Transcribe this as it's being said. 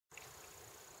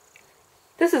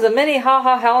This is a mini Ha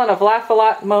Ha Helen of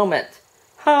LAFOLOT moment.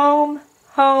 Home,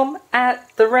 home at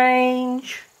the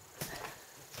range.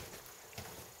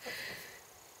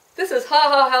 This is Ha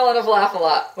Ha Helen of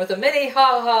LAFOLOT with a mini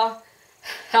Ha Ha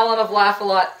Helen of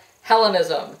LAFOLOT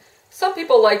Helenism. Some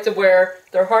people like to wear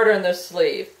their heart on their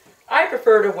sleeve. I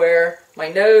prefer to wear my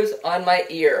nose on my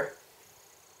ear.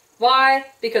 Why?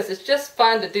 Because it's just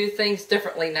fun to do things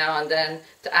differently now and then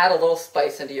to add a little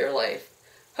spice into your life.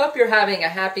 Hope you're having a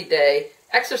happy day.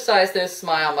 Exercise those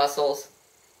smile muscles.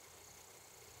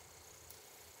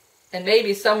 And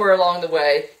maybe somewhere along the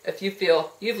way, if you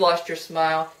feel you've lost your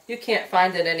smile, you can't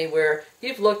find it anywhere,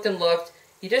 you've looked and looked,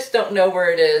 you just don't know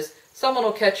where it is, someone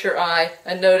will catch your eye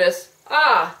and notice,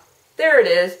 ah, there it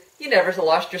is, you never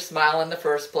lost your smile in the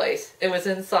first place. It was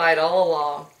inside all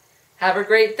along. Have a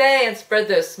great day and spread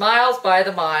those smiles by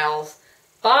the miles.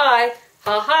 Bye!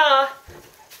 Ha ha!